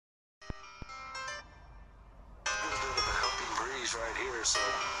right here, so...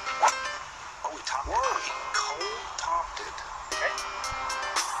 Oh, he topped it. He cold topped it. Okay.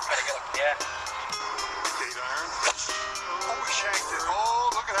 Better get up in the air. 8-iron. Oh, he shanked it. Oh,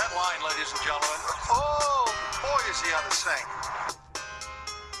 look at that line, ladies and gentlemen. Oh, boy, is he on the sink.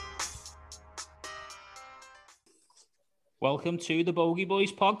 Welcome to the Bogey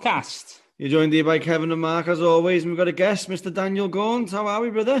Boys podcast. You're joined here by Kevin and Mark, as always. And we've got a guest, Mr. Daniel Gaunt. How are we,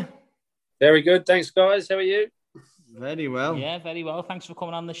 brother? Very good. Thanks, guys. How are you? Very well. Yeah, very well. Thanks for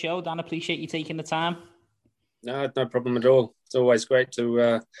coming on the show, Dan. Appreciate you taking the time. No problem at all. It's always great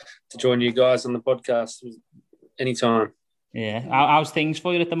to join you guys on the podcast anytime. Yeah. How's things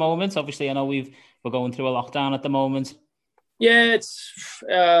for you at the moment? Obviously, I know we're going through a lockdown at the moment. Yeah, it's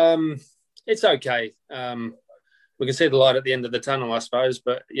okay. We can see the light at the end of the tunnel, I suppose.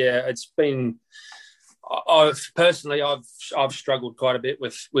 But yeah, it's been. I've struggled quite a bit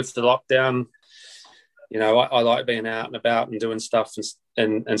with the lockdown. You know, I like being out and about and doing stuff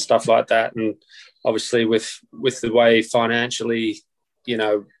and stuff like that. And obviously, with the way financially, you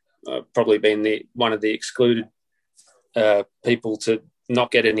know, probably been one of the excluded people to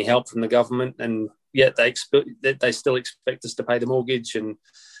not get any help from the government, and yet they still expect us to pay the mortgage and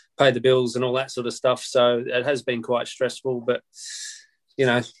pay the bills and all that sort of stuff. So it has been quite stressful, but you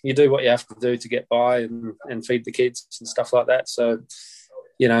know, you do what you have to do to get by and feed the kids and stuff like that. So,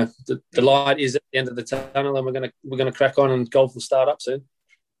 you know, the light is at the end of the tunnel, and we're gonna crack on, and golf will start up soon.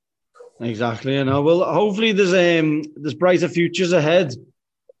 Exactly. You know, well, hopefully there's brighter futures ahead.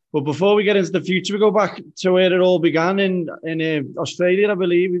 But before we get into the future, we go back to where it all began in Australia, I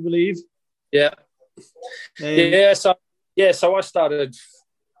believe. We believe. Yeah. So I started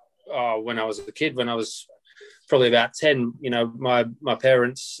when I was a kid, when I was probably about 10. You know, my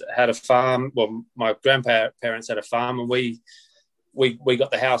parents had a farm. Well, my grandparents had a farm, and we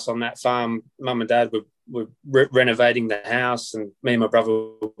got the house on that farm. Mum and Dad were renovating the house, and me and my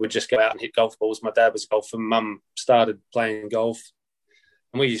brother would just go out and hit golf balls. My dad was a golfer. Mum started playing golf,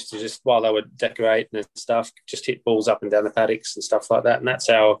 and we used to just, while they were decorating and stuff, just hit balls up and down the paddocks and stuff like that. And that's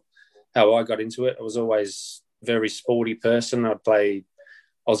how I got into it. I was always a very sporty person. I'd play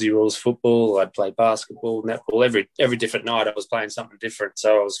Aussie rules football, I'd play basketball, netball. Every different night I was playing something different.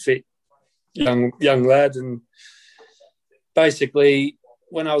 So I was fit, young lad. And basically,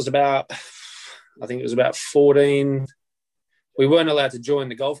 when I was about 14, we weren't allowed to join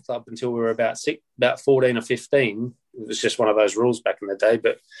the golf club until we were about 14 or 15. It was just one of those rules back in the day,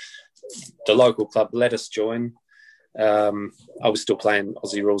 but the local club let us join. I was still playing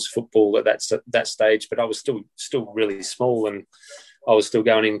Aussie rules football at that stage, but I was still really small, and I was still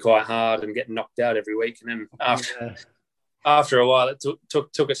going in quite hard and getting knocked out every week. And then after a while, it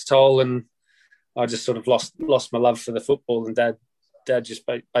took its toll, and I just sort of lost my love for the football. And Dad just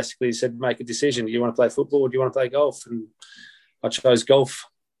basically said, make a decision. Do you want to play football or do you want to play golf? And I chose golf.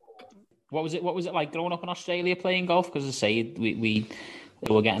 What was it like growing up in Australia playing golf? Because as I say, we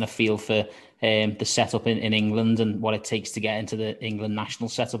were getting a feel for the setup in England and what it takes to get into the England national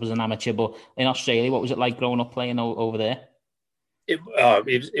setup as an amateur. But in Australia, what was it like growing up playing over there?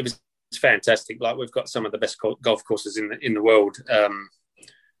 It was fantastic. Like, we've got some of the best golf courses in the world.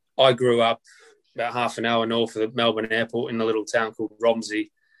 I grew up about half an hour north of Melbourne Airport in a little town called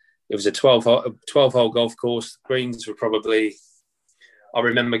Romsey. It was a 12-hole golf course. The greens were probably, I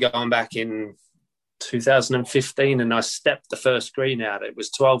remember going back in 2015 and I stepped the first green out. It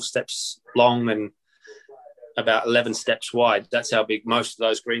was 12 steps long and about 11 steps wide. That's how big most of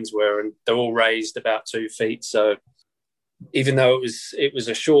those greens were, and they're all raised about 2 feet. So even though it was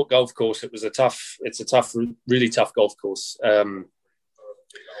a short golf course, it's a really tough golf course.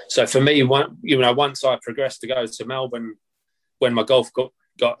 So for me, once I progressed to go to Melbourne, when my golf got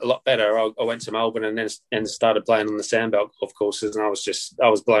a lot better, I went to Melbourne and then started playing on the Sandbelt golf courses, and I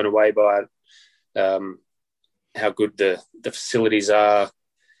was blown away by how good the facilities are,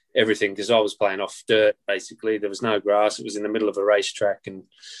 everything, because I was playing off dirt basically. There was no grass. It was in the middle of a racetrack, and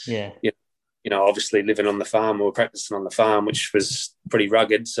obviously living on the farm, we were practicing on the farm, which was pretty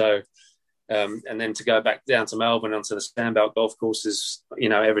rugged. So and then to go back down to Melbourne onto the Sandbelt golf courses,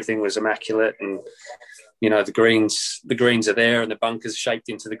 everything was immaculate, and the greens are there, and the bunkers shaped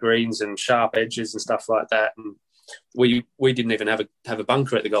into the greens and sharp edges and stuff like that. And we didn't even have a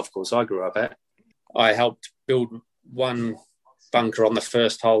bunker at the golf course I grew up at. I helped build one bunker on the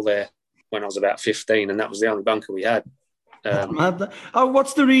first hole there when I was about 15, and that was the only bunker we had.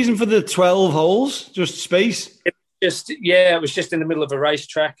 What's the reason for the 12 holes? Just space? It was just in the middle of a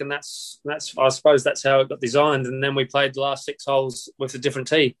racetrack, and that's I suppose that's how it got designed. And then we played the last 6 holes with a different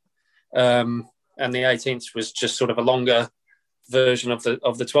tee, and the 18th was just sort of a longer version of the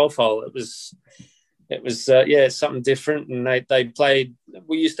 12th hole. It it was it's something different. And they played.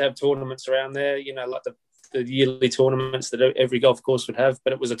 We used to have tournaments around there, like the yearly tournaments that every golf course would have,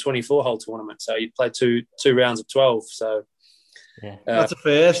 but it was a 24-hole tournament, so you'd play two rounds of 12. So yeah, that's a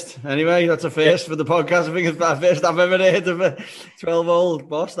first. Anyway, that's a first for the podcast. I think it's the first I've ever heard of a 12-hole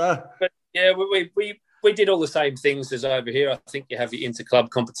boss. That. But yeah, we did all the same things as over here. I think you have your inter-club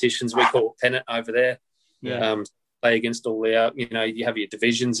competitions. We call it pennant over there. Yeah. Play against all the, you have your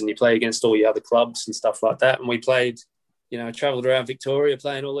divisions and you play against all your other clubs and stuff like that. And we played, travelled around Victoria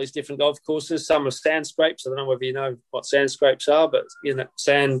playing all these different golf courses. Some are sand scrapes. I don't know whether you know what sand scrapes are, but,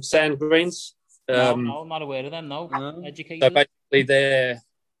 sand greens. No, I'm not aware of them, no. Educated. So basically they're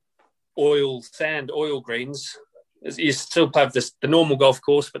sand oil greens. You still have the normal golf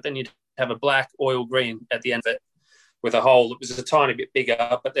course, but then you'd have a black oil green at the end of it with a hole that was a tiny bit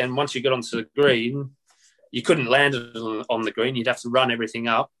bigger. But then once you got onto the green, you couldn't land it on the green. You'd have to run everything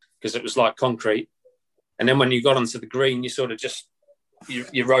up because it was like concrete. And then when you got onto the green, you sort of just,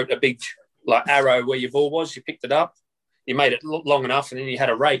 you wrote a big like arrow where your ball was. You picked it up. You made it long enough, and then you had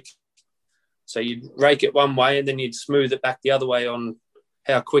a rake. So you'd rake it one way, and then you'd smooth it back the other way on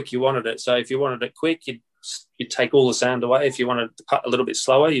how quick you wanted it. So if you wanted it quick, you'd take all the sand away. If you wanted to putt a little bit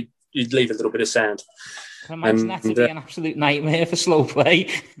slower, you'd leave a little bit of sand. I can imagine that to be an absolute nightmare for slow play.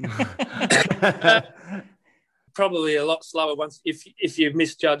 Probably a lot slower once if you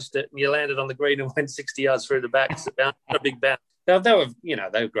misjudged it and you landed on the green and went 60 yards through the back. It's a big bounce. They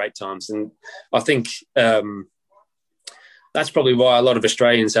were great times, and I think that's probably why a lot of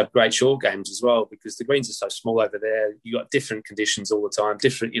Australians have great short games as well, because the greens are so small over there. You got different conditions all the time,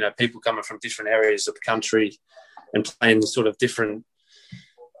 different people coming from different areas of the country and playing sort of different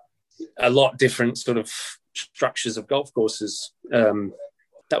sort of structures of golf courses.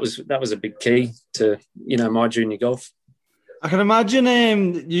 That was a big key to my junior golf. I can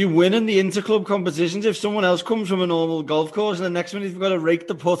imagine you winning the interclub competitions if someone else comes from a normal golf course and the next minute you've got to rake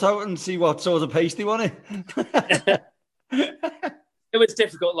the putt out and see what sort of pace they want it. It was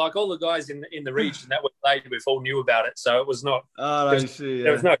difficult. Like all the guys in the region that we played with all knew about it, so it was not.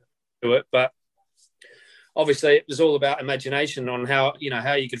 There was no to it, but obviously it was all about imagination on how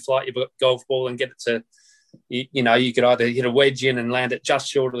you could flight your golf ball and get it to. You could either hit a wedge in and land it just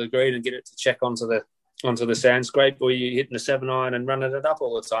short of the green and get it to check onto the sand scrape, or you hitting a 7-iron and running it up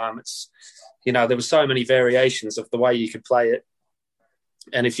all the time. It's there were so many variations of the way you could play it,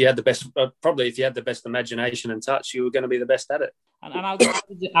 and if you had the best imagination and touch, you were going to be the best at it. And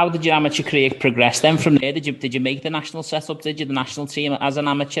how did your amateur career progress then from there? Did you make the national setup? Did you the national team as an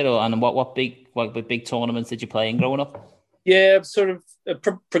amateur, and what big tournaments did you play in growing up? Yeah, sort of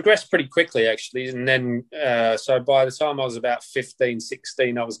progressed pretty quickly, actually. And then, so by the time I was about 15,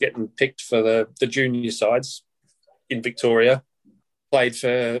 16, I was getting picked for the junior sides in Victoria. Played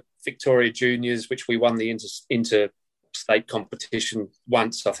for Victoria Juniors, which we won the interstate competition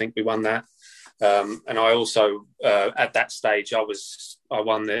once. I think we won that. And I also, at that stage, I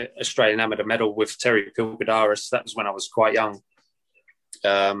won the Australian Amateur Medal with Terry Pilkadaris. That was when I was quite young.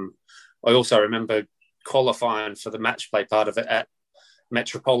 I also remember qualifying for the match play part of it at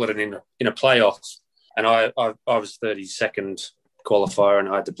Metropolitan in a playoff, and I was 32nd qualifier, and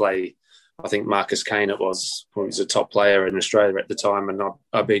I had to play, I think Marcus Kane who was a top player in Australia at the time, and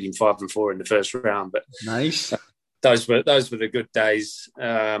I beat him 5-4 in the first round. But nice. Those were the good days.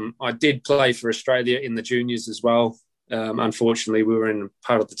 I did play for Australia in the juniors as well. Unfortunately, we were in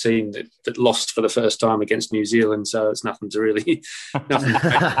part of the team that lost for the first time against New Zealand, so it's nothing to really.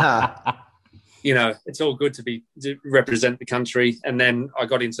 It's all good to represent the country. And then I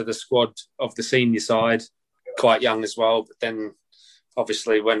got into the squad of the senior side quite young as well. But then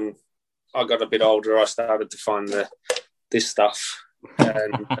obviously when I got a bit older, I started to find this stuff.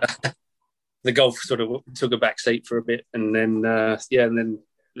 And the golf sort of took a back seat for a bit. And then, and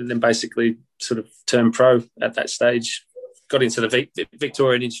then basically sort of turned pro at that stage. Got into the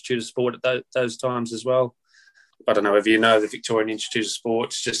Victorian Institute of Sport at those times as well. I don't know if you know the Victorian Institute of Sport.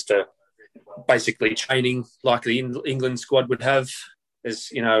 It's just basically training like the England squad would have.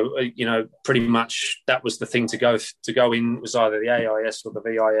 As pretty much that was the thing to go in. It was either the AIS or the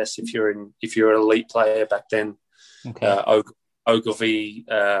VIS if you're an elite player back then. Okay. Ogilvy,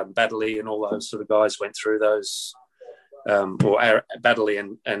 Baddeley, and all those sort of guys went through those.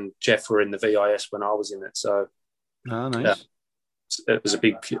 Baddeley and Jeff were in the VIS when I was in it. So, nice. It was a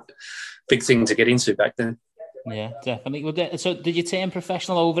big thing to get into back then. Yeah, definitely. So, did you turn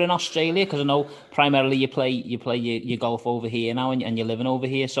professional over in Australia? Because I know primarily you play your golf over here now, and you're living over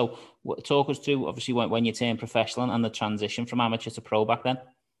here. So, talk us through obviously when you turned professional and the transition from amateur to pro back then.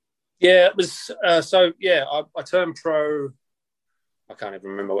 Yeah, it was. I turned pro. I can't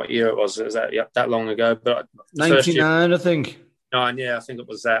even remember what year it was. It was that long ago. But 99, I think. 9, yeah, I think it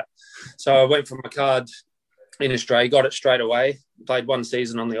was that. So I went for my card in Australia, got it straight away, played one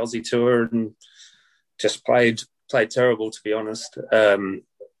season on the Aussie tour and just played terrible, to be honest.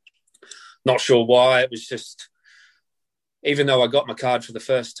 Not sure why. It was just, even though I got my card for the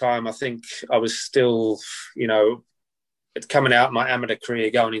first time, I think I was still, coming out my amateur career,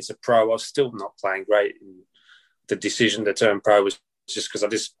 going into pro, I was still not playing great. And the decision to turn pro was just because I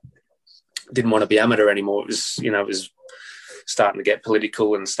just didn't want to be amateur anymore. It was starting to get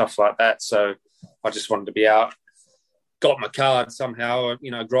political and stuff like that. So I just wanted to be out. Got my card somehow,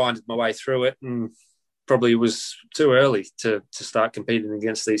 grinded my way through it, and probably was too early to start competing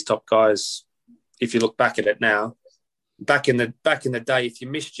against these top guys. If you look back at it now, back in the day, if you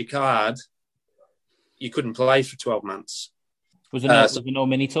missed your card, you couldn't play for 12 months. Was there no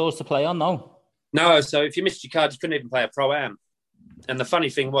mini tours to play on? No. So if you missed your card, you couldn't even play a pro-am. And the funny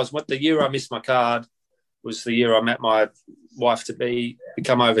thing was, the year I missed my card was the year I met my wife-to-be. We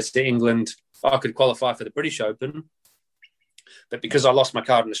come over to England. I could qualify for the British Open, but because I lost my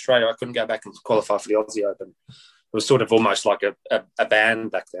card in Australia, I couldn't go back and qualify for the Aussie Open. It was sort of almost like a ban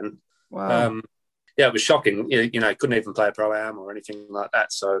back then. Wow. It was shocking. Couldn't even play a pro-am or anything like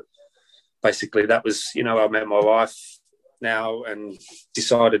that. So basically that was, I met my wife now and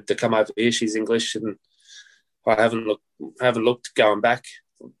decided to come over here. She's English, and I haven't looked going back.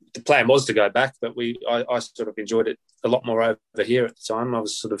 The plan was to go back, but I sort of enjoyed it a lot more over here at the time. I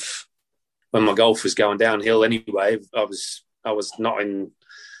was sort of, when my golf was going downhill anyway, I was not in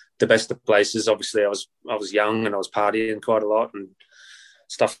the best of places. Obviously, I was young and I was partying quite a lot and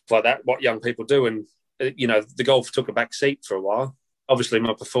stuff like that, what young people do. And, the golf took a back seat for a while. Obviously,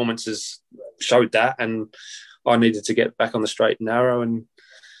 my performances showed that, and I needed to get back on the straight and narrow. And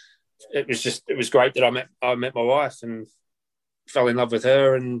it was great that I met my wife and fell in love with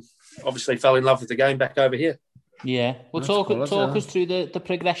her, and obviously fell in love with the game back over here. Yeah. Well, talk us through the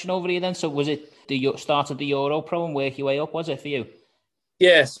progression over here then. So was it the start of the Euro Pro and work your way up, was it, for you?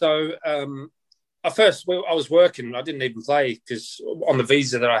 Yeah, so at first I was working. I didn't even play because on the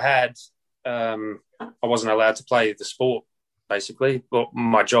visa that I had, I wasn't allowed to play the sport, basically, but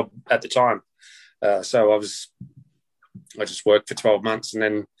my job at the time. So I just worked for 12 months, and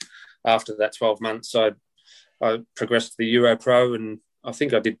then after that 12 months, I progressed to the Euro Pro, and I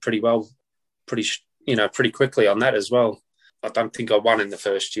think I did pretty well, pretty quickly on that as well. I don't think I won in the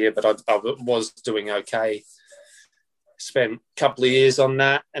first year, but I was doing okay. Spent a couple of years on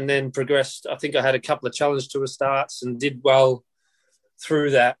that, and then progressed. I think I had a couple of Challenge Tour starts and did well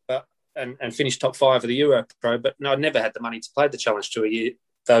through that, and finished top 5 of the Euro Pro. But no, I never had the money to play the Challenge Tour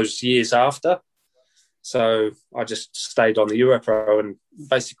those years after. So I just stayed on the Euro Pro, and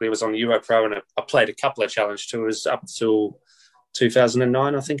basically was on the Euro Pro, and I played a couple of Challenge Tours up till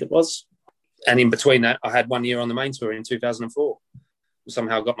 2009, I think it was. And in between that, I had 1 year on the main tour in 2004.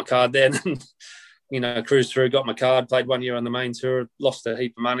 Somehow got my card then, and, cruised through, got my card, played 1 year on the main tour, lost a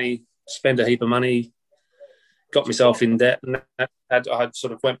heap of money, spent a heap of money, got myself in debt, and I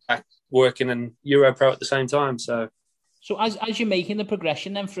sort of went back working in Euro Pro at the same time. So as you're making the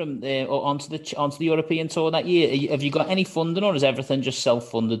progression then from onto the European tour that year, have you got any funding, or is everything just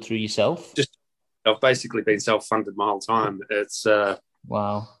self-funded through yourself? I've basically been self-funded my whole time. It's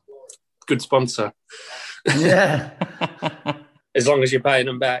wow, good sponsor. Yeah. As long as you're paying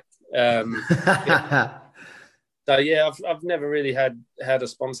them back. Yeah. So yeah, I've never really had a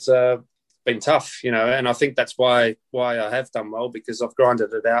sponsor. Been tough, and I think that's why I have done well, because I've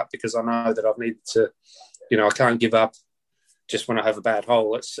grinded it out, because I know that I've needed to, I can't give up just when I have a bad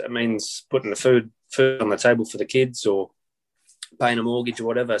hole. It means putting the food on the table for the kids, or paying a mortgage or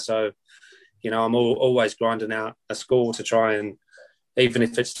whatever. So, I'm always grinding out a score to try, and even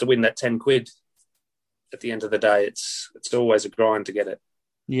if it's to win that 10 quid at the end of the day, it's always a grind to get it.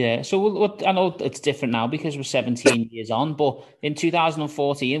 Yeah, so I know it's different now because we're 17 years on, but in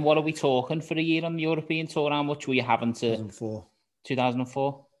 2014, what are we talking for a year on the European Tour? How much were you having to...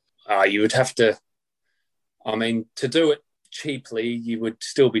 2004? You would have to... to do it cheaply, you would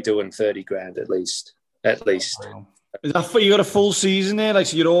still be doing 30 grand at least. Wow. Is that you got a full season there? Like,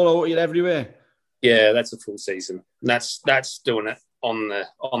 so you're all over, you're everywhere? Yeah, that's a full season. That's doing it on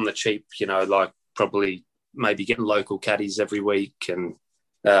the cheap, like probably maybe getting local caddies every week and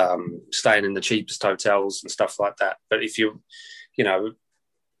staying in the cheapest hotels and stuff like that. But if you,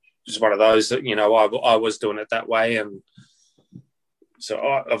 it's one of those that, I was doing it that way. And so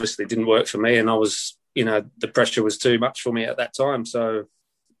obviously it didn't work for me. And I was, the pressure was too much for me at that time. So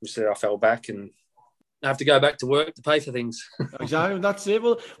obviously I fell back and I have to go back to work to pay for things. Exactly, that's it.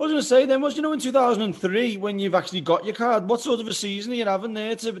 Well, I was going to say then, in 2003 when you've actually got your card, what sort of a season are you having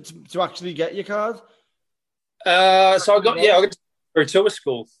there to actually get your card? So I got through tour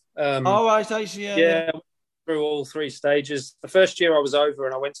school. Right, I see. Yeah, through all 3 stages. The first year I was over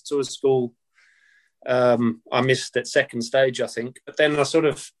and I went to tour school. I missed at second stage, I think. But then I sort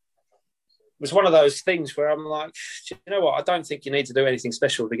of, it was one of those things where I'm like, you know what? I don't think you need to do anything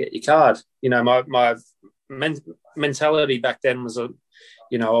special to get your card. You know, my mentality back then was, I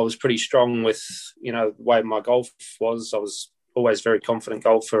was pretty strong with, the way my golf was. I was always very confident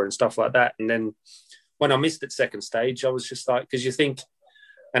golfer and stuff like that. And then when I missed at second stage, I was just like, because you think,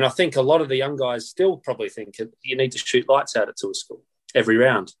 and I think a lot of the young guys still probably think you need to shoot lights out at tour school every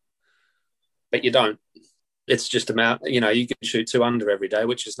round. But you don't. It's just about, you can shoot 2 under every day,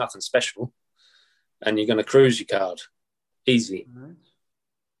 which is nothing special. And you're going to cruise your card. Easy.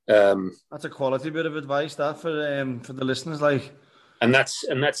 That's a quality bit of advice, that, for the listeners. And that's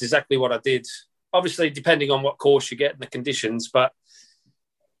exactly what I did. Obviously, depending on what course you get and the conditions. But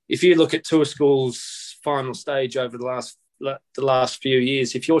if you look at tour school's final stage over the last few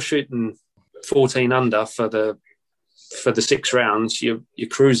years, if you're shooting 14 under for the 6 rounds, you're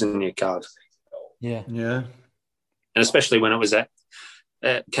cruising your card. Yeah. And especially when it was at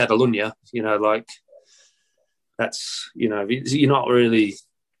Catalunya, that's, you're not really,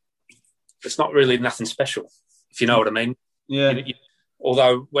 it's not really nothing special, if you know what I mean. Yeah.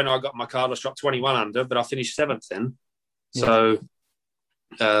 Although when I got my card, I shot 21 under, but I finished 7th then. Yeah. So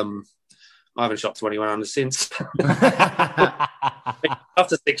I haven't shot 21 under since.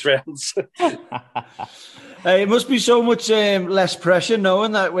 After 6 rounds. It must be so much less pressure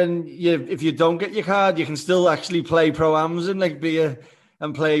knowing that if you don't get your card, you can still actually play pro-ams and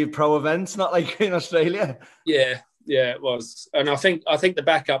and play pro events, not like in Australia. Yeah, it was. And I think the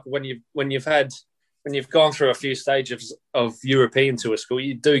backup when you've gone through a few stages of European tour school,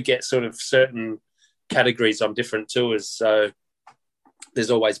 you do get sort of certain categories on different tours. So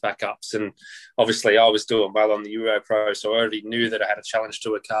there's always backups. And obviously I was doing well on the Euro Pro, so I already knew that I had a challenge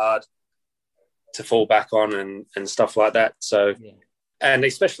tour card to fall back on and stuff like that. So, and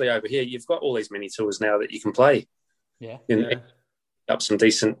especially over here, you've got all these mini tours now that you can play. Up some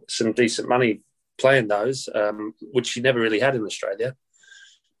decent money playing those, which you never really had in Australia.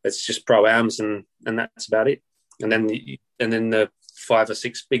 It's just pro-ams and that's about it. And then the 5 or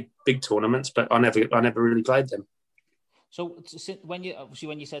 6 big tournaments, but I never really played them. So when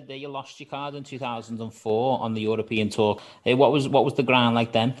you said that you lost your card in 2004 on the European tour, what was the ground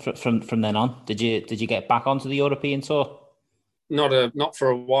like then from then on? Did you get back onto the European tour? Not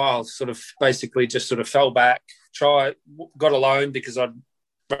for a while. Sort of basically just sort of fell back. Got a loan because I'd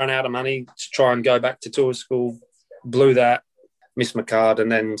run out of money to try and go back to tour school. Blew that, missed my card, and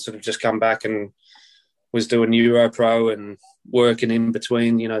then sort of just come back and was doing Euro Pro and working in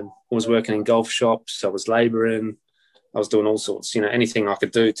between. I was working in golf shops. I was labouring. I was doing all sorts, anything I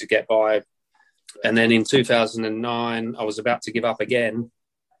could do to get by. And then in 2009, I was about to give up again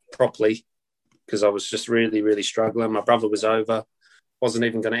properly because I was just really, really struggling. My brother was over, wasn't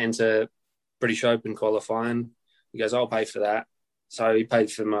even going to enter British Open qualifying. He goes, I'll pay for that. So he paid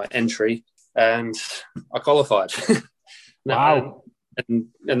for my entry and I qualified. Wow. And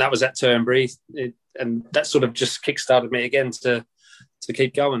that was at Turnberry. And that sort of just kickstarted me again to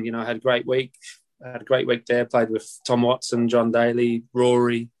keep going. I had a great week. I had a great week there, played with Tom Watson, John Daly,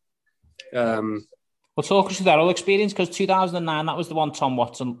 Rory. Well, talk us through that whole experience, because 2009, that was the one Tom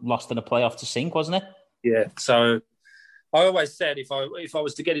Watson lost in a playoff to Sink, wasn't it? Yeah, so I always said if I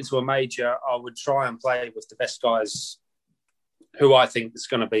was to get into a major, I would try and play with the best guys who I think is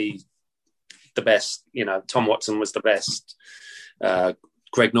going to be the best. Tom Watson was the best.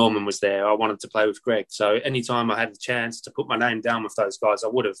 Greg Norman was there. I wanted to play with Greg. So anytime I had the chance to put my name down with those guys, I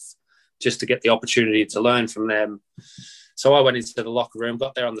would have, just to get the opportunity to learn from them. So I went into the locker room,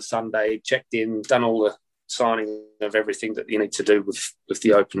 got there on the Sunday, checked in, done all the signing of everything that you need to do with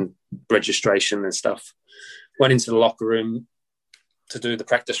the Open registration and stuff. Went into the locker room to do the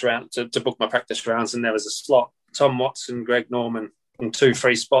practice round, to book my practice rounds, and there was a slot, Tom Watson, Greg Norman, and 2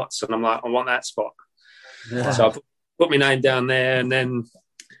 free spots. And I'm like, I want that spot. Yeah. So I put my name down there, and then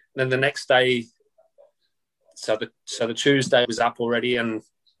the next day, so the Tuesday was up already, and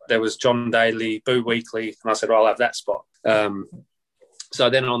there was John Daly, Boo Weekly, and I said, well, I'll have that spot. So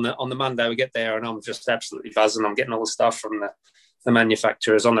then on the Monday we get there, and I'm just absolutely buzzing. I'm getting all the stuff from the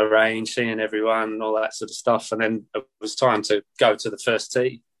manufacturers on the range, seeing everyone and all that sort of stuff. And then it was time to go to the first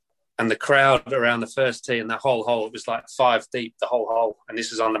tee. And the crowd around the first tee and the whole hole, it was like 5 deep, the whole hole. And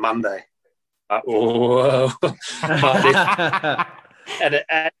this was on the Monday. Whoa.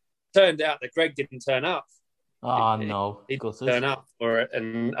 turned out that Greg didn't turn up. Oh, no. He didn't turn up for it,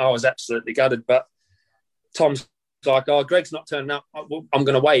 and I was absolutely gutted. But Tom's like, "Oh, Greg's not turning up. I'm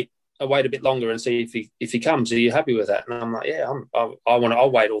going to wait. I'll wait a bit longer and see if he comes. Are you happy with that?" And I'm like, "Yeah,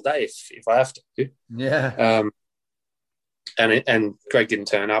 I'll wait all day if I have to." Yeah. And Greg didn't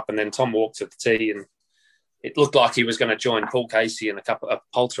turn up, and then Tom walked to the tee, and it looked like he was going to join Paul Casey and a couple of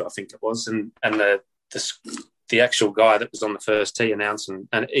Poulter, I think it was, and the actual guy that was on the first tee announcing,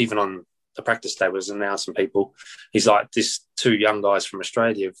 and even on the practice day was announcing people. He's like, "This 2 young guys from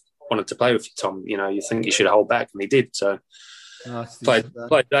Australia wanted to play with you, Tom. You know, you think you should hold back," and he did. So played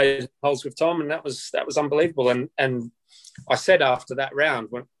day holes with Tom, and that was unbelievable. And I said after that round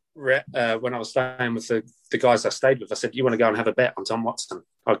when I was staying with the guys I stayed with, I said, "You want to go and have a bet on Tom Watson?"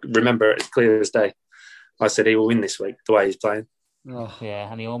 I remember it as clear as day. I said he will win this week the way he's playing. Oh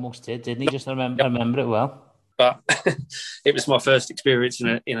yeah, and he almost did, didn't he? Just remember it well. But it was my first experience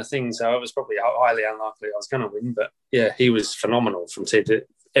in a thing, so it was probably highly unlikely I was going to win. But yeah, he was phenomenal from tee to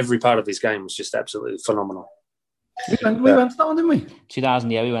every part of his game was just absolutely phenomenal. We went to that one, didn't we?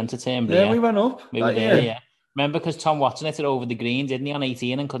 2000, yeah, we went to Timber. Yeah, we went up. We were there, yeah. Remember, because Tom Watson hit it over the green, didn't he, on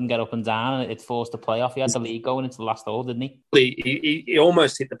 18 and couldn't get up and down, and it forced the playoff. He had the lead going into the last hole, didn't he? He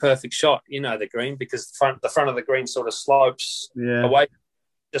almost hit the perfect shot, the green, because the front of the green sort of slopes away.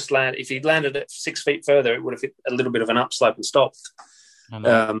 If he'd landed it 6 feet further, it would have hit a little bit of an upslope and stopped.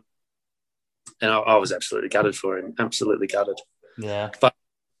 And I was absolutely gutted for him, absolutely gutted. Yeah. But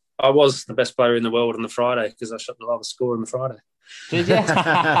I was the best player in the world on the Friday because I shot the lowest score on the Friday. Did you?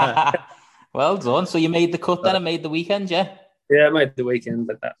 Well done. So you made the cut then and made the weekend, yeah? Yeah, I made the weekend,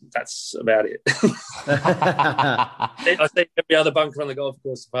 but that's about it. I think every other bunker on the golf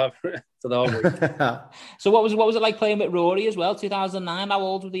course for the whole week. So what was it like playing with Rory as well, 2009? How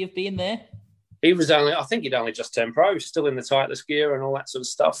old would he have been there? I think he'd only just turned pro, still in the Titleist gear and all that sort of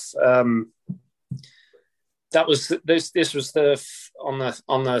stuff. This was on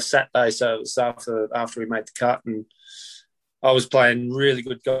the Saturday, so it was after we made the cut, and I was playing really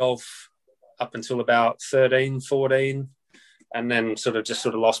good golf up until about 13, 14, and then sort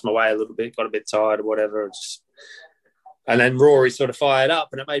of lost my way a little bit, got a bit tired or whatever. And then Rory sort of fired up,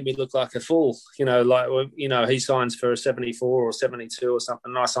 and it made me look like a fool. He signs for a 74 or 72 or something,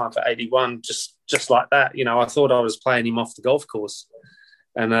 and I signed for 81, just like that. I thought I was playing him off the golf course,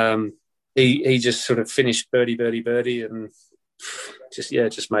 and he just sort of finished birdie, and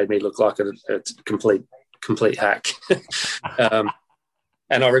just made me look like a complete hack.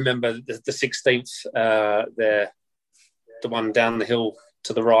 And I remember the 16th there, the one down the hill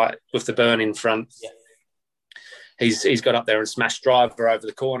to the right with the burn in front. Yeah. He's got up there and smashed driver over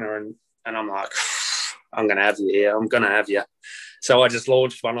the corner, and I'm like, I'm going to have you here. I'm going to have you. So I just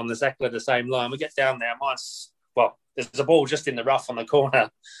launched one on exactly the same line. We get down there. There's a ball just in the rough on the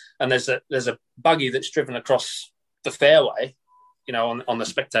corner, and there's a buggy that's driven across the fairway, on the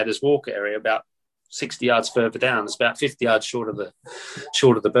spectators' walk area about 60 yards further down. It's about 50 yards short of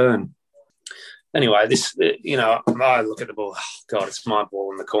the burn. Anyway, I look at the ball. Oh God, it's my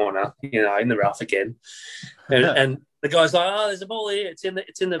ball in the corner, in the rough again. And the guy's like, "Oh, there's a ball here. It's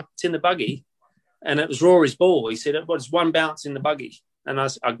in the buggy," and it was Rory's ball. He said it was one bounce in the buggy, and I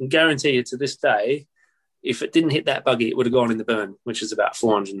can guarantee you to this day, if it didn't hit that buggy, it would have gone in the burn, which is about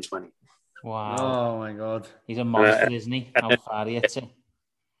 420. Wow! Oh my God, he's a monster, isn't he? How far he hits it.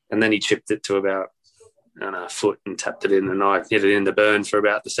 And then he chipped it to about a foot and tapped it in, and I hit it in the burn for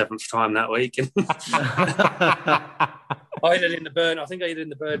about the 7th time that week. And I hit it in the burn. I think I hit it in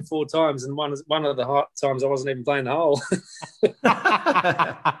the burn 4 times, and one of the times I wasn't even playing the hole.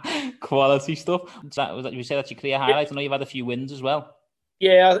 Quality stuff. You say that's your career highlight. I know you've had a few wins as well.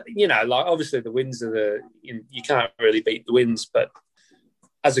 Yeah, obviously the wins are you can't really beat the wins, but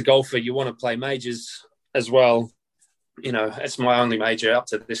as a golfer, you want to play majors as well. It's my only major up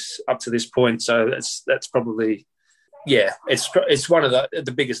to this point, so that's probably, it's one of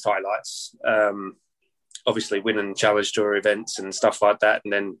the biggest highlights. Obviously, winning Challenge Tour events and stuff like that,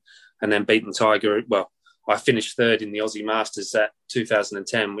 and then beating Tiger. Well, I finished 3rd in the Aussie Masters at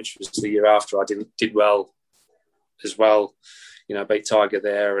 2010, which was the year after I did well as well. Beat Tiger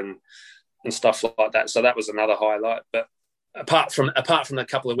there and stuff like that. So that was another highlight. But apart from a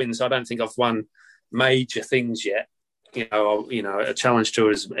couple of wins, I don't think I've won major things yet. A Challenge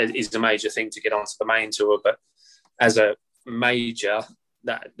Tour is a major thing to get onto the main tour, but as a major,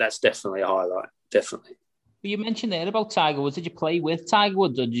 that's definitely a highlight. Definitely. You mentioned there about Tiger Woods. Did you play with Tiger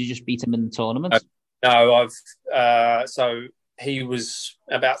Woods, or did you just beat him in the tournament? No, so he was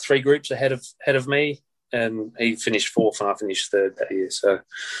about 3 groups ahead of me, and he finished 4th, and I finished 3rd that year. So,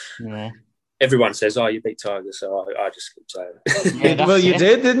 yeah. everyone says, "Oh, you beat Tiger," so I just keep saying it. Yeah, well, you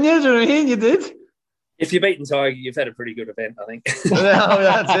did, didn't you? Do you know what I mean? You did. If you're beating Tiger, you've had a pretty good event, I think. Well,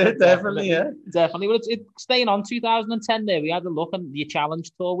 that's it, definitely, yeah. Definitely. Well, it's staying on 2010 there. We had a look at your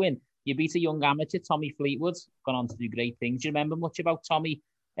Challenge Tour win. You beat a young amateur, Tommy Fleetwood, gone on to do great things. Do you remember much about Tommy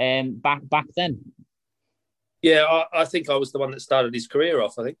back then? Yeah, I think I was the one that started his career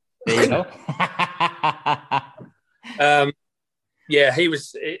off, I think. There you go. Yeah, he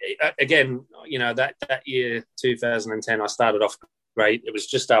was, again, that year, 2010, I started off great. It was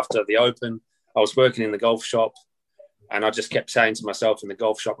just after the Open. I was working in the golf shop, and I just kept saying to myself in the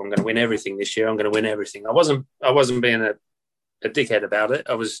golf shop, I'm going to win everything this year. I'm going to win everything. I wasn't being a dickhead about it.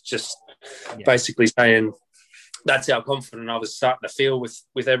 I was just basically saying that's how confident I was starting to feel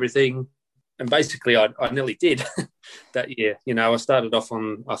with everything. And basically, I nearly did that year. I started off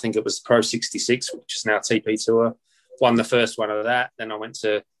on, I think it was Pro 66, which is now TP Tour. Won the first one of that. Then I went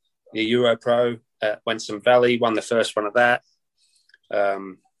to the Euro Pro at Wensum Valley, won the first one of that.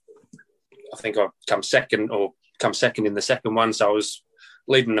 I think I come second in the second one. So I was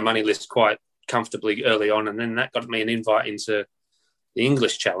leading the money list quite comfortably early on. And then that got me an invite into the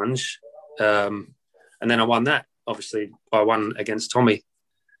English Challenge. And then I won that. Obviously, I won against Tommy.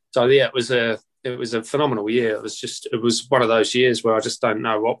 So yeah, it was a phenomenal year. It was one of those years where I just don't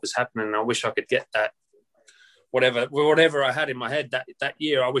know what was happening. I wish I could get that, whatever I had in my head that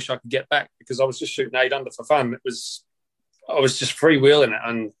year. I wish I could get back, because I was just shooting 8 under for fun. I was just freewheeling it,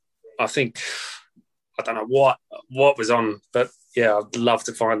 and I think I don't know what was on, but yeah, I'd love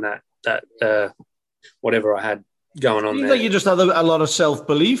to find that whatever I had going on. Like you just had a lot of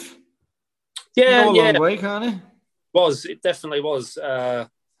self-belief. Yeah, a long way, can't it? It definitely was.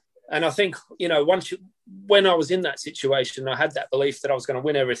 And I think, when I was in that situation, I had that belief that I was going to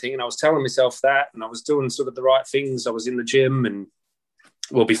win everything, and I was telling myself that, and I was doing sort of the right things. I was in the gym, and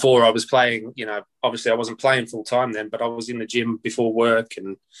before I was playing, obviously I wasn't playing full time then, but I was in the gym before work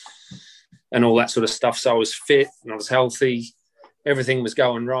and all that sort of stuff. So I was fit and I was healthy. Everything was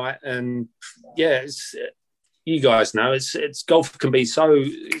going right. And yeah, you guys know, it's golf can be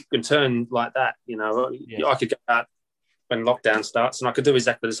it can turn like that. I could go out when lockdown starts and I could do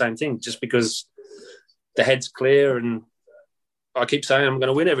exactly the same thing, just because the head's clear and I keep saying I'm going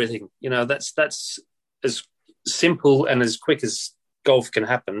to win everything. That's as simple and as quick as golf can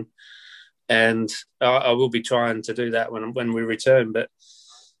happen. And I will be trying to do that when we return. But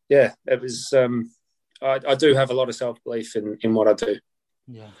yeah, it was, I do have a lot of self-belief in what I do.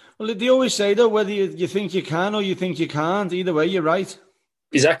 Yeah. Well, they always say, though, whether you think you can or you think you can't, either way, you're right.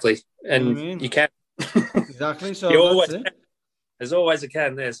 Exactly. And you can. Exactly. So there's always a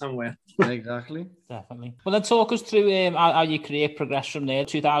can there somewhere. Exactly. Definitely. Well, then talk us through how your career progressed from there.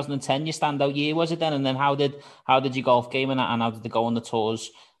 2010, your standout year, was it then? And then how did your golf game and how did it go on the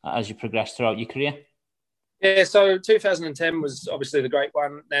tours as you progressed throughout your career? Yeah, so 2010 was obviously the great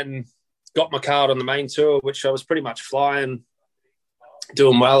one. Then got my card on the main tour, which I was pretty much flying,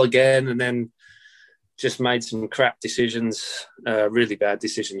 doing well again, and then just made some crap decisions, really bad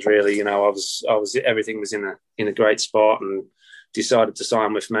decisions, really. I was everything was in a great spot, and decided to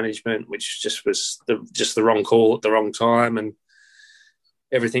sign with management, which just was the wrong call at the wrong time, and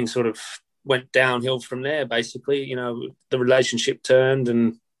everything sort of went downhill from there. Basically, the relationship turned,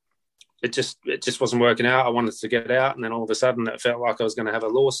 and it just wasn't working out. I wanted to get out, and then all of a sudden, it felt like I was going to have a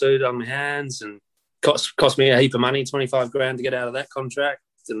lawsuit on my hands, and cost me a heap of money, $25,000 to get out of that contract.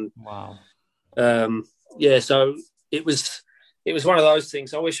 And wow. So it was one of those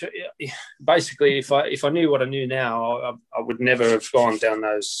things. I wish, basically, if I knew what I knew now, I would never have gone down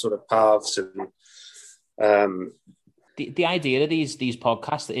those sort of paths. And the idea of these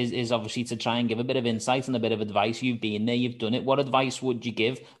podcasts is obviously to try and give a bit of insight and a bit of advice. You've been there, you've done it. What advice would you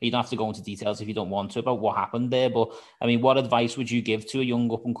give? You don't have to go into details if you don't want to about what happened there, but I mean, what advice would you give to a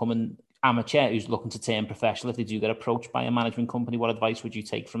young up and coming amateur who's looking to turn professional if they do get approached by a management company? What advice would you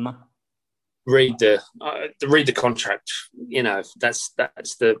take from that? Read the contract. That's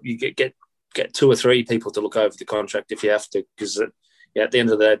you get 2 or 3 people to look over the contract if you have to, because at the end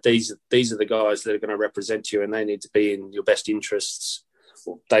of the day, these are the guys that are going to represent you, and they need to be in your best interests.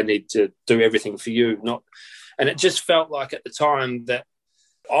 They need to do everything for you. And it just felt like at the time that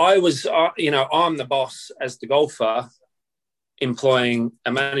I was, I'm the boss as the golfer, employing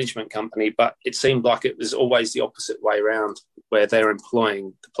a management company, but it seemed like it was always the opposite way around, where they're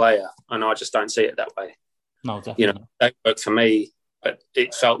employing the player, and I just don't see it that way. No, definitely. They work for me, but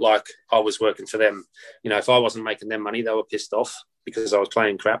it felt like I was working for them. If I wasn't making them money, they were pissed off because I was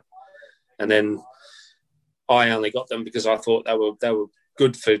playing crap, and then I only got them because I thought they were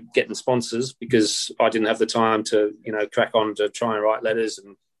good for getting sponsors, because I didn't have the time to crack on to try and write letters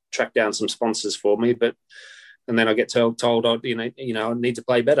and track down some sponsors for me, and then I get told I need to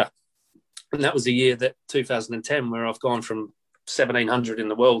play better. And that was the year that 2010, where I've gone from 1,700 in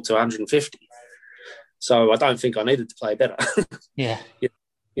the world to 150. So I don't think I needed to play better. Yeah.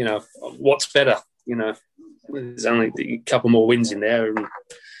 What's better? There's only a couple more wins in there,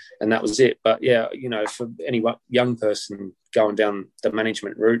 and that was it. But yeah, for any young person going down the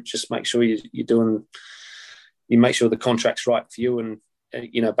management route, just make sure you make sure the contract's right for you, and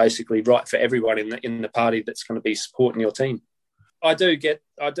basically right for everyone in the party that's going to be supporting your team. I do get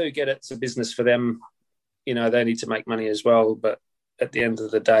it's a business for them. They need to make money as well, but at the end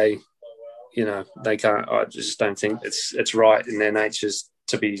of the day, they can't. I just don't think it's right in their natures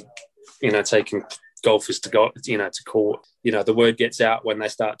to be, taking golfers to court. The word gets out when they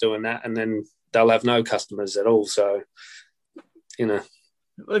start doing that, and then they'll have no customers at all. So,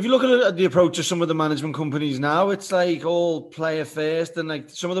 Well, if you look at the approach of some of the management companies now, it's like all player first, and like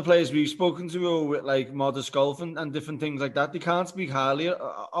some of the players we've spoken to are with like Modest Golf and different things like that. They can't speak highly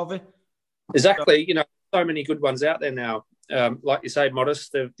of it. Exactly. So many good ones out there now. Like you say,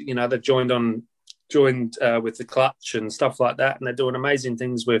 Modest, they've joined with the Clutch and stuff like that, and they're doing amazing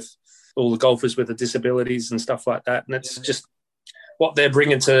things with all the golfers with the disabilities and stuff like that. And it's just what they're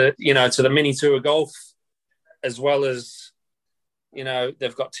bringing to the mini tour golf, as well as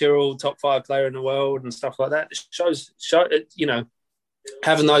they've got Tyrrell, top 5 player in the world and stuff like that. It shows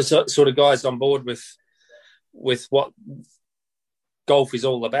having those sort of guys on board with what golf is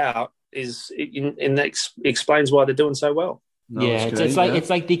all about explains why they're doing so well. No, yeah, it's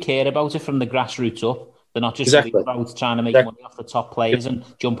like they care about it from the grassroots up. They're not just about trying to make money off the top players and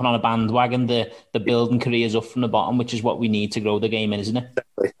jumping on a bandwagon. They're building careers up from the bottom, which is what we need to grow the game in, isn't it?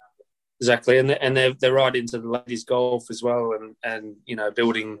 Exactly. And they're right into the ladies' golf as well, and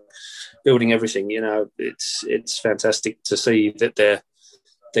building everything. It's fantastic to see that they're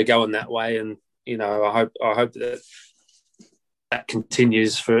going that way, and I hope that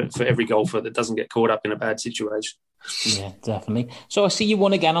continues for every golfer that doesn't get caught up in a bad situation. Yeah, definitely. So I see you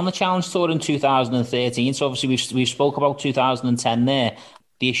won again on the Challenge Tour in 2013. So obviously we've spoke about 2010 there.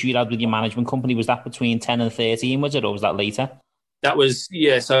 The issue you had with your management company, was that between 10 and 13, was it, or was that later? That was,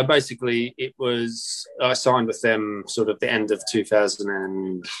 yeah. So basically I signed with them sort of the end of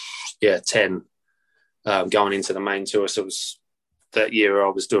 2010, going into the main tour. So it was that year I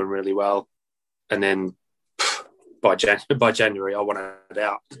was doing really well. And then by January, I wanted it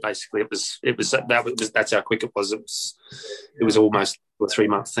out. Basically, that's how quick it was. It was almost a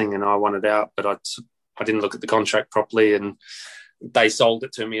 3-month thing, and I wanted out, but I didn't look at the contract properly, and they sold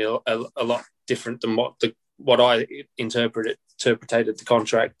it to me a lot different than what I interpreted the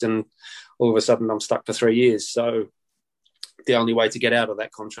contract, and all of a sudden I'm stuck for 3 years. So the only way to get out of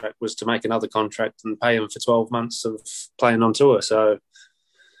that contract was to make another contract and pay them for 12 months of playing on tour. So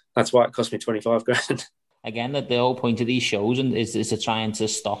that's why it cost me 25 grand. Again, the whole point of these shows is to trying to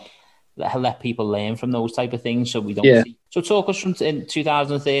let people learn from those type of things, so we don't see. So talk us from in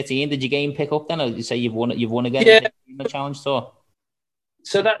 2013. Did your game pick up then, or you say you've won again in the Challenge Tour?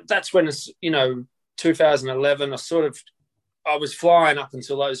 So that's when it's 2011. I was flying up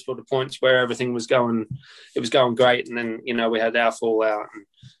until those sort of points where everything was going. It was going great, and then we had our fallout, and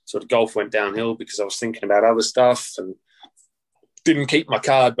sort of golf went downhill because I was thinking about other stuff and didn't keep my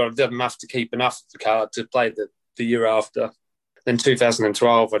card, but I did enough to keep enough of the card to play the year after. Then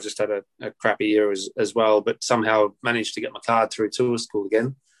 2012, I just had a crappy year as well, but somehow managed to get my card through tour school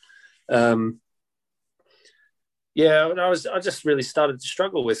again. And I just really started to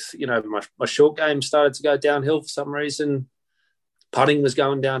struggle with, my short game started to go downhill for some reason. Putting was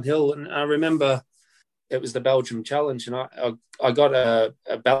going downhill, and I remember it was the Belgium Challenge, and I got a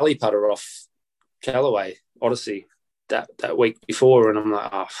belly putter off Callaway Odyssey that week before, and I'm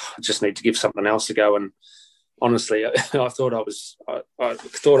like, I just need to give something else a go. And honestly, I thought I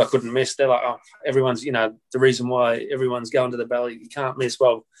thought I couldn't miss. They're like, everyone's, the reason why everyone's going to the belly, you can't miss.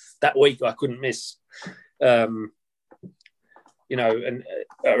 Well, that week I couldn't miss. And I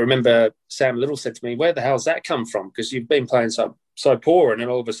remember Sam Little said to me, "Where the hell's that come from? Because you've been playing so poor." And then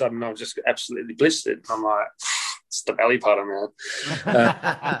all of a sudden I was just absolutely blistered. I'm like, it's the belly putter, man.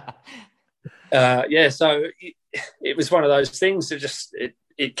 So it was one of those things that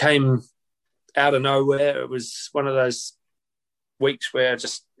it came out of nowhere. It was one of those weeks where it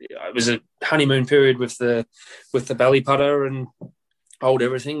was a honeymoon period with the belly putter, and hold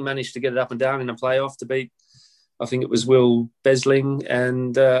everything. Managed to get it up and down in a playoff to beat, I think it was Will Besling,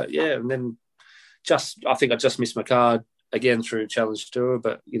 and and then I think I just missed my card again through Challenge Tour,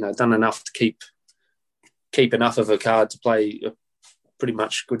 but done enough to keep enough of a card to play pretty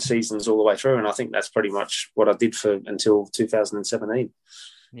much good seasons all the way through, and I think that's pretty much what I did until 2017.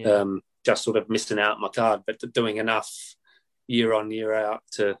 just sort of missing out on my card, but doing enough year on, year out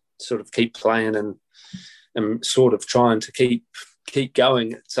to sort of keep playing and sort of trying to keep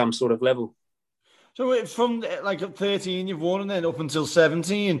going at some sort of level. So from like at 13, you've won, and then up until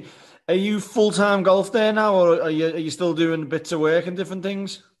 17, are you full-time golf there now, or are you still doing bits of work and different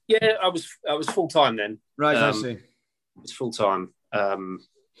things? Yeah, I was full-time then. Right, I see. It was full-time. And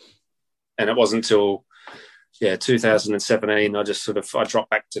it wasn't until 2017, I dropped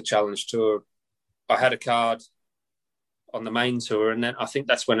back to Challenge Tour. I had a card on the main tour, and then I think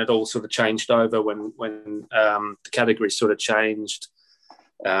that's when it all sort of changed over, when the category sort of changed.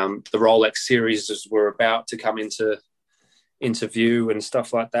 The Rolex series were about to come into view and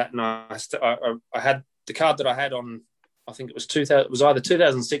stuff like that, and I had the card that I had on, I think it was it was either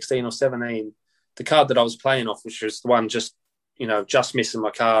 2016 or 17. The card that I was playing off, which was the one just missing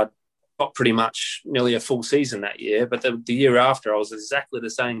my card, got pretty much nearly a full season that year. But the year after, I was exactly the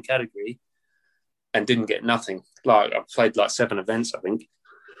same category and didn't get nothing. Like, I played like 7 events, I think.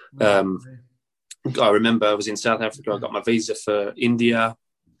 I remember I was in South Africa. I got my visa for India.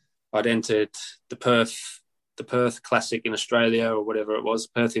 I'd entered the Perth Classic in Australia, or whatever it was,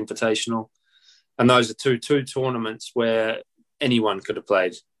 Perth Invitational. And those are two tournaments where anyone could have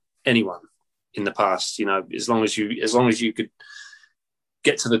played, anyone in the past. As long as you could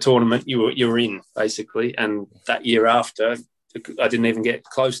get to the tournament, you were in, basically. And that year after, I didn't even get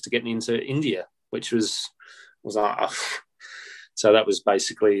close to getting into India, which was like, so that was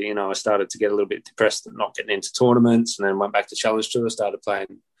basically, I started to get a little bit depressed at not getting into tournaments, and then went back to Challenge Tour, started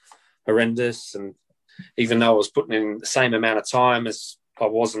playing horrendous. And even though I was putting in the same amount of time as I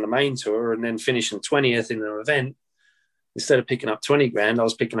was on the main tour, and then finishing 20th in an event, instead of picking up 20 grand, I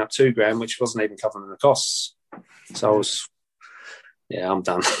was picking up 2 grand, which wasn't even covering the costs. So I was, I'm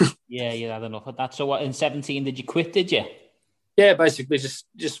done. Yeah, you had enough of that. So what, in 17, did you quit, did you? Yeah, basically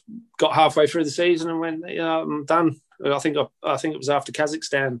just got halfway through the season and went, I'm done. I think it was after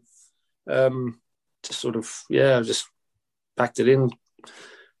Kazakhstan. Just packed it in.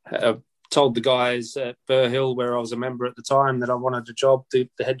 Told the guys at Burr Hill, where I was a member at the time, that I wanted a job. The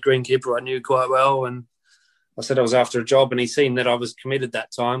head greenkeeper I knew quite well, and I said I was after a job, and he seen that I was committed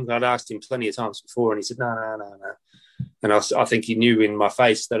that time. I'd asked him plenty of times before, and he said, no. And I think he knew in my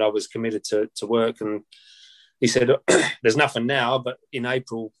face that I was committed to work, and he said, there's nothing now, but in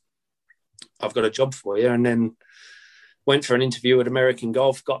April, I've got a job for you. And then went for an interview at American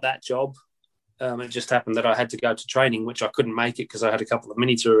Golf, got that job. It just happened that I had to go to training, which I couldn't make it because I had a couple of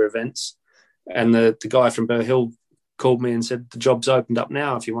mini tour events. And the guy from Burr Hill called me and said, the job's opened up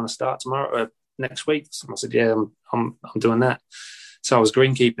now if you want to start tomorrow, next week. So I said, yeah, I'm doing that. So I was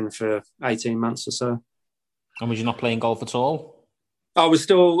greenkeeping for 18 months or so. And was you not playing golf at all? I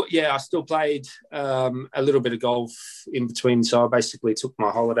still played a little bit of golf in between. So I basically took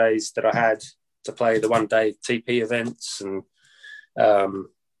my holidays that I had to play the one-day TP events, and I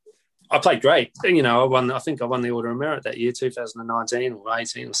played great. I think I won the Order of Merit that year, 2019 or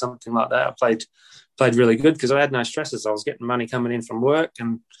 18 or something like that. I played really good because I had no stresses. I was getting money coming in from work,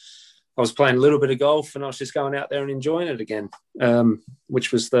 and I was playing a little bit of golf, and I was just going out there and enjoying it again,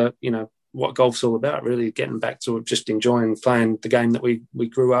 which was what golf's all about, really, getting back to just enjoying playing the game that we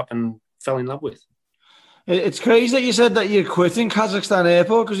grew up and fell in love with. It's crazy that you said that you're quitting Kazakhstan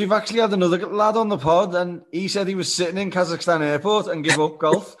airport, because we've actually had another lad on the pod, and he said he was sitting in Kazakhstan airport and give up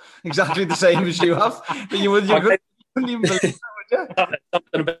golf, exactly the same as you have. But you couldn't even believe that, would you?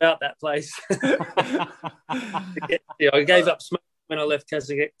 Something about that place. I gave up smoking when I left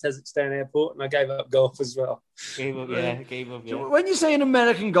Kazakhstan airport, and I gave up golf as well. Gave up, yeah. So when you say an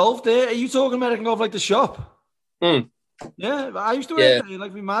American golf there, are you talking American golf like the shop? Yeah, I used to work there,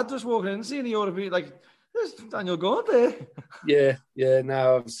 like, be mad just walking in and seeing the order, be like, there's Daniel Gaunt there.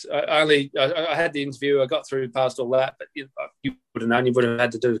 No, I had the interview, I got through past all that, but you would have known, you would have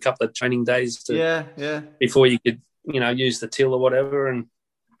had to do a couple of training days before you could, use the till or whatever, and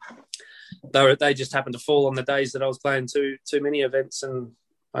they just happened to fall on the days that I was playing too many events, and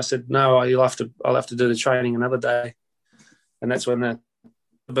I said, no, I'll have to do the training another day. And that's when the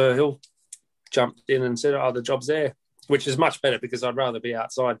Burr Hill jumped in and said, the job's there, which is much better, because I'd rather be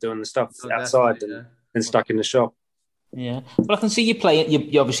outside doing the stuff outside than stuck in the shop. Yeah, well, I can see you playing.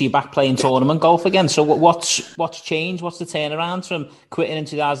 You're obviously back playing tournament golf again. So what's changed? What's the turnaround from quitting in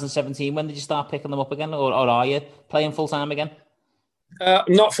 2017? When did you start picking them up again, or are you playing full time again?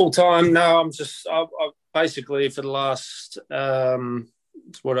 Not full time. No, I'm just I basically for the last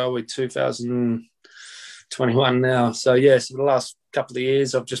 2021 now. So yes, for the last couple of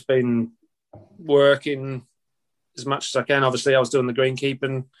years, I've just been working as much as I can. Obviously, I was doing the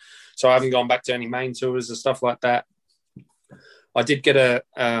greenkeeping, so I haven't gone back to any main tours and stuff like that. I did get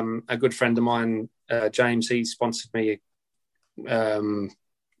a good friend of mine, James. He sponsored me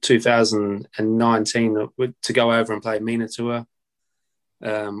 2019 to go over and play a MENA tour,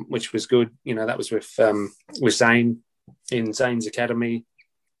 which was good. That was with Zane in Zane's academy.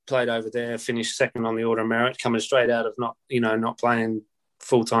 Played over there, finished second on the order of merit, coming straight out of not playing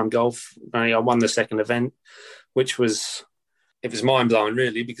full-time golf. I won the second event, which was mind-blowing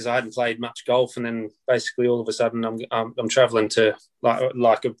really, because I hadn't played much golf, and then basically all of a sudden I'm traveling to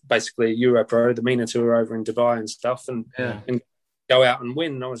basically a Euro Pro, the MENA tour over in Dubai and stuff, and go out and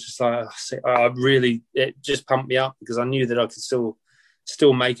win. And I was just like, it just pumped me up, because I knew that I could still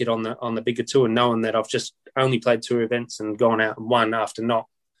make it on the bigger tour, knowing that I've just only played tour events and gone out and won after not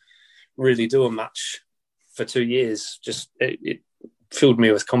really doing much for 2 years. Just it filled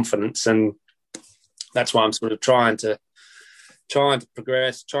me with confidence, and that's why I'm sort of trying to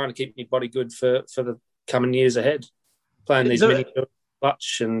progress, trying to keep my body good for the coming years ahead, playing these mini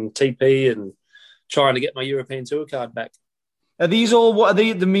clutch and TP, and trying to get my European tour card back. Are these all, what are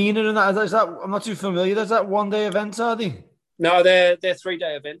they, the MENA and that? Is that, I'm not too familiar. Is that 1 day events, are they? No, they're 3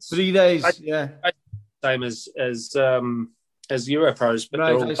 day events. 3 days, Same as Europros, but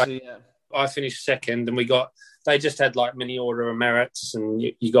right, they're all I finished second, and they just had like mini order of merits, and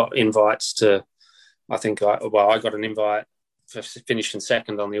you got invites to, I got an invite for finishing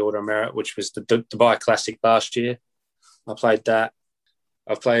second on the order of merit, which was the Dubai Classic last year. I played that.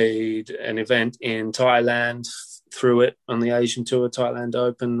 I played an event in Thailand through it on the Asian Tour, Thailand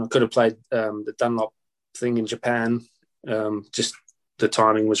Open. I could have played the Dunlop thing in Japan. Just the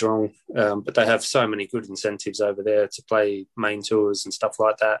timing was wrong. But they have so many good incentives over there to play main tours and stuff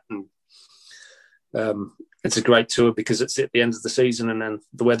like that. And it's a great tour because it's at the end of the season, and then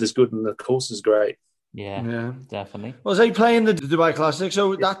the weather's good and the course is great. Yeah, definitely. Was they playing the Dubai Classic?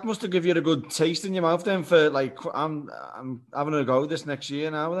 So that must have given you a good taste in your mouth then for like, I'm having a go this next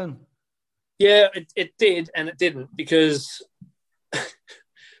year now then. Yeah, it did and it didn't, because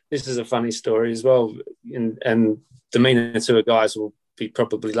this is a funny story as well. And the MENA Tour guys will be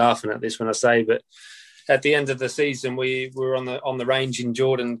probably laughing at this when I say, but at the end of the season, we were on the range in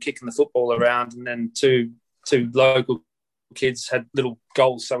Jordan kicking the football around, and then two local kids had little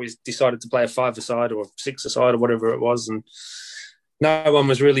goals, so we decided to play a 5-a-side or 6-a-side or whatever it was, and no one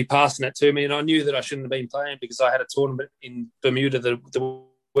was really passing it to me, and I knew that I shouldn't have been playing because I had a tournament in Bermuda the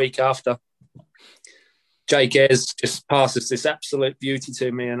week after. Jake Ayres just passes this absolute beauty to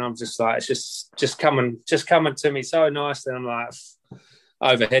me, and I'm just like, it's just coming to me so nice, and I'm like,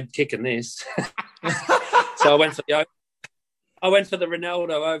 overhead kicking this. So I went for the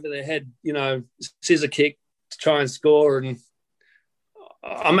Ronaldo over the head, scissor kick to try and score, and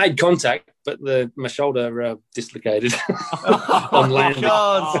I made contact, but my shoulder dislocated on landing.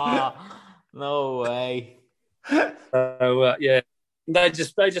 God. No way. So they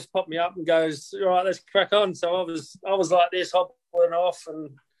just popped me up and goes, all right, let's crack on. So I was like this, hobbling off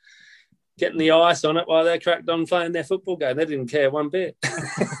and getting the ice on it while they cracked on playing their football game. They didn't care one bit.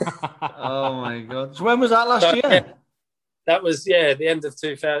 Oh my God! So when was that last year? Yeah. That was, the end of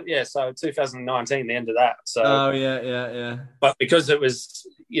 2000. Yeah, so 2019, the end of that. So. Oh, yeah. But because it was,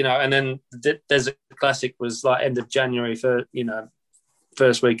 and then the Desert Classic was like end of January for,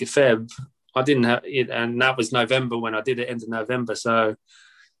 first week of Feb. I didn't have it, and that was November when I did it, end of November. So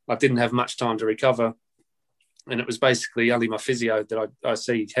I didn't have much time to recover. And it was basically only my physio that I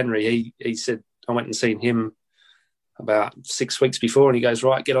see, Henry. He said, I went and seen him about 6 weeks before, and he goes,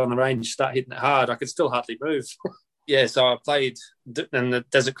 right, get on the range, start hitting it hard. I could still hardly move. Yeah, so I played, and the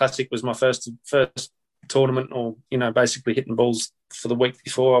Desert Classic was my first tournament, or basically hitting balls for the week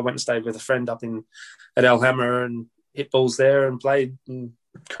before. I went and stayed with a friend up at El Hamra and hit balls there and played and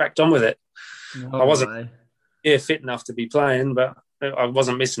cracked on with it. I wasn't fit enough to be playing, but I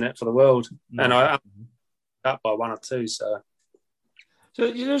wasn't missing it for the world, and I up by 1 or 2. So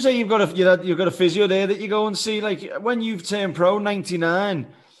you say you've got a physio there that you go and see. Like when you've turned pro, 99.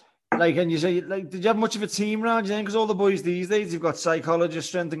 Like, and you say, like, did you have much of a team around you then? Because all the boys these days, you've got psychologist,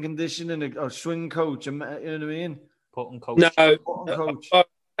 strength and conditioning, a swing coach, you know what I mean? Putting coach. No, coach. I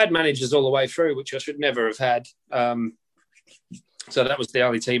had managers all the way through, which I should never have had. So that was the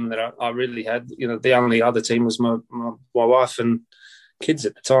only team that I really had. The only other team was my wife and kids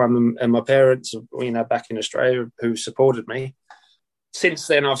at the time, and my parents, back in Australia, who supported me. Since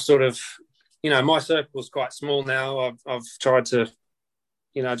then, I've sort of, my circle's quite small now. I've tried to,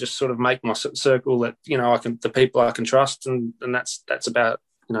 just sort of make my circle that, the people I can trust. And that's about,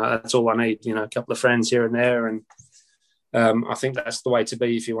 that's all I need, a couple of friends here and there. And I think that's the way to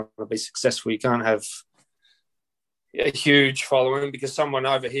be if you want to be successful. You can't have a huge following, because someone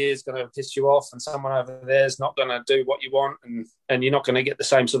over here is going to piss you off and someone over there is not going to do what you want, and you're not going to get the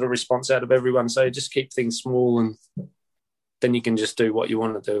same sort of response out of everyone. So just keep things small, and then you can just do what you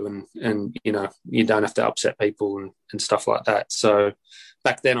want to do, and you know, you don't have to upset people and stuff like that. So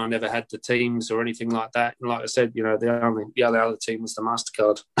back then I never had the teams or anything like that. And like I said, you know, the other team was the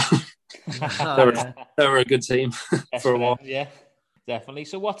MasterCard. they were a good team for a while. Yeah, definitely.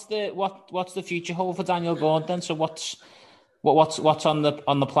 So what's the future hold for Daniel Gaunt then? So what's on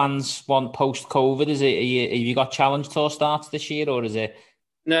the plans post COVID? Is it have you got Challenge Tour starts this year, or is it?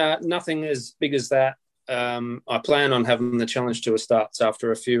 No, nothing as big as that. I plan on having the Challenge Tour starts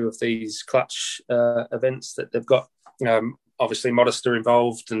after a few of these clutch events that they've got. Obviously, Modest are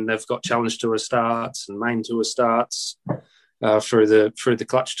involved, and they've got Challenge Tour starts and Main Tour starts through the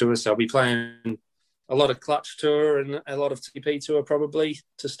clutch tour. So I'll be playing a lot of clutch tour and a lot of TP tour probably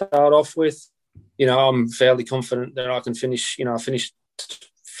to start off with. You know, I'm fairly confident that I can finish. You know, I finished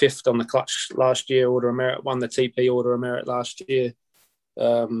 5th on the clutch last year, Order of Merit, won the TP Order of Merit last year.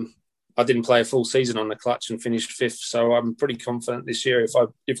 I didn't play a full season on the clutch and finished 5th, so I'm pretty confident this year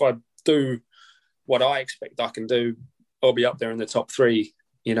if I do what I expect I can do, I'll be up there in the top 3,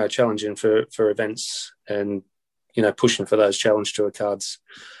 you know, challenging for events and, you know, pushing for those Challenge Tour cards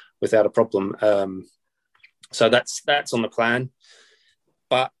without a problem. So that's on the plan.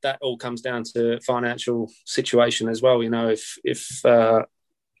 But that all comes down to financial situation as well. You know, if I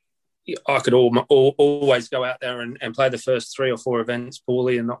could always go out there and play the first 3 or 4 events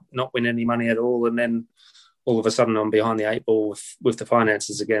poorly and not win any money at all, and then all of a sudden I'm behind the 8 ball with the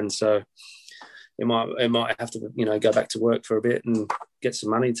finances again. So it might have to, you know, go back to work for a bit and get some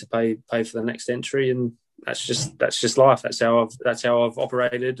money to pay for the next entry, and that's just life. That's how I've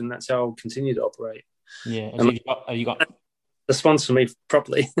operated, and that's how I'll continue to operate. Yeah. Have you got to sponsor me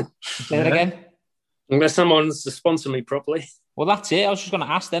properly? Say that again. Unless someone's to sponsor me properly. Well, that's it. I was just going to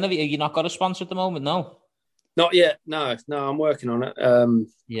ask then, have you not got a sponsor at the moment? No. Not yet. No, I'm working on it.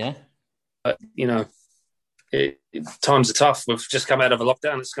 Yeah. But, you know, times are tough. We've just come out of a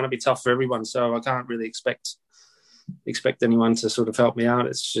lockdown. It's going to be tough for everyone. So I can't really expect anyone to sort of help me out.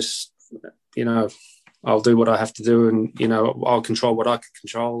 It's just, you know, I'll do what I have to do, and, you know, I'll control what I can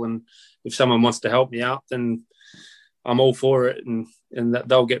control. And if someone wants to help me out, then I'm all for it, and that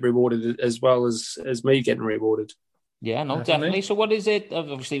they'll get rewarded as well as me getting rewarded. Yeah, no, definitely. So what is it?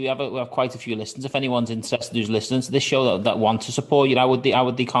 Obviously, we have quite a few listeners. If anyone's interested who's listening to this show that want to support you, how would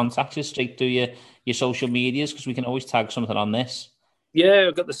they contact you? Straight through your social medias, because we can always tag something on this. Yeah,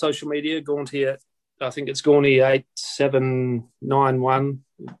 I've got the social media, Gaunty. I think it's Gaunty8791.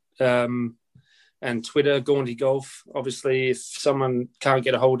 And Twitter, Gaunty Golf. Obviously, if someone can't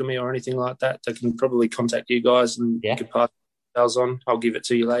get a hold of me or anything like that, they can probably contact you guys and you can pass details on. I'll give it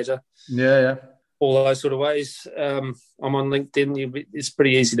to you later. Yeah. All those sort of ways. I'm on LinkedIn. It's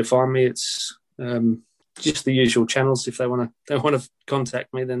pretty easy to find me. It's just the usual channels. If they want to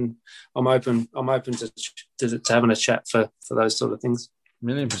contact me, then I'm open to having a chat for those sort of things.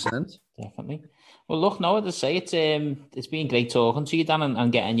 1,000,000%. Definitely. Well, look, no, as I say, it's been great talking to you, Dan,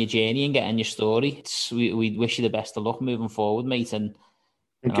 and getting your journey and getting your story. We wish you the best of luck moving forward, mate. And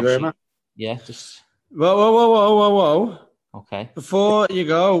thank you very much. Yeah, just Whoa. Okay. Before you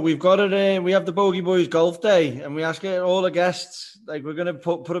go, we've got it. We have the Bogey Boys Golf Day, and we ask all the guests, like, we're going to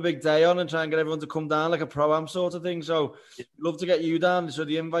put a big day on and try and get everyone to come down, like a pro-am sort of thing. So, love to get you down. So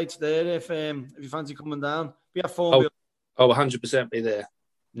the invite's there if you fancy coming down. We have 4. 100% be there.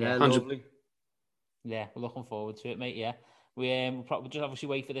 Yeah, 100%. Lovely. Yeah, we're looking forward to it, mate. Yeah, we'll probably just obviously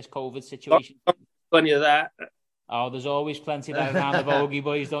wait for this COVID situation. Plenty of that. Oh, there's always plenty of that around the Bogey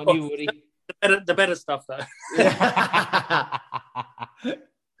Boys. Don't you worry. The better stuff, though.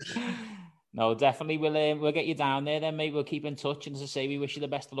 No, definitely. We'll get you down there then, mate. We'll keep in touch. And as I say, we wish you the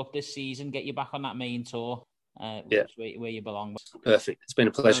best of luck this season. Get you back on that main tour. Where you belong. Perfect. It's been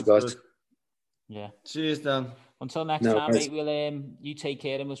a pleasure, guys. Yeah. Cheers, Dan. Until next time, mate. We'll you take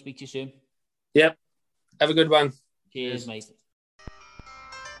care and we'll speak to you soon. Yep. Have a good one. Cheers, mate. A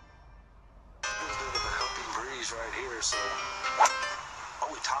little bit of a helping breeze right here, so. Oh,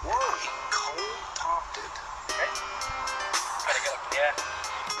 he topped it. He cold topped it. Okay. Better get up in the air.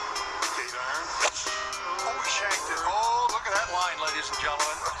 8 iron. Oh, he shanked it. Oh, look at that line, ladies and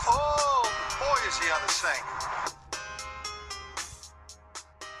gentlemen. Oh, boy, is he on the sink.